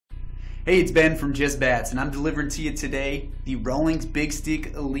Hey, it's Ben from Just Bats, and I'm delivering to you today the Rawlings Big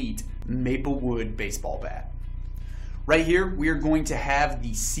Stick Elite Maple Wood Baseball Bat. Right here, we are going to have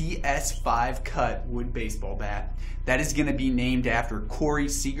the CS5 Cut Wood Baseball Bat. That is going to be named after Corey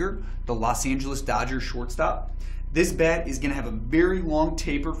Seager, the Los Angeles Dodgers shortstop. This bat is going to have a very long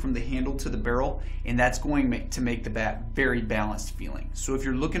taper from the handle to the barrel, and that's going to make the bat very balanced feeling. So if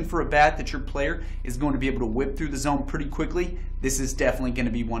you're looking for a bat that your player is going to be able to whip through the zone pretty quickly, this is definitely going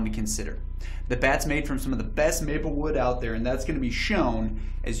to be one to consider. The bat's made from some of the best maple wood out there, and that's going to be shown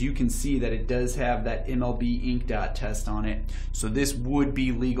as you can see that it does have that MLB ink dot test on it. So this would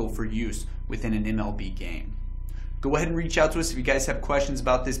be legal for use within an MLB game. Go ahead and reach out to us if you guys have questions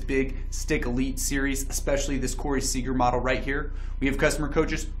about this Big Stick Elite series, especially this Corey Seager model right here. We have customer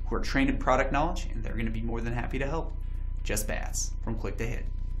coaches who are trained in product knowledge, and they're going to be more than happy to help. Just Bats, from click to hit.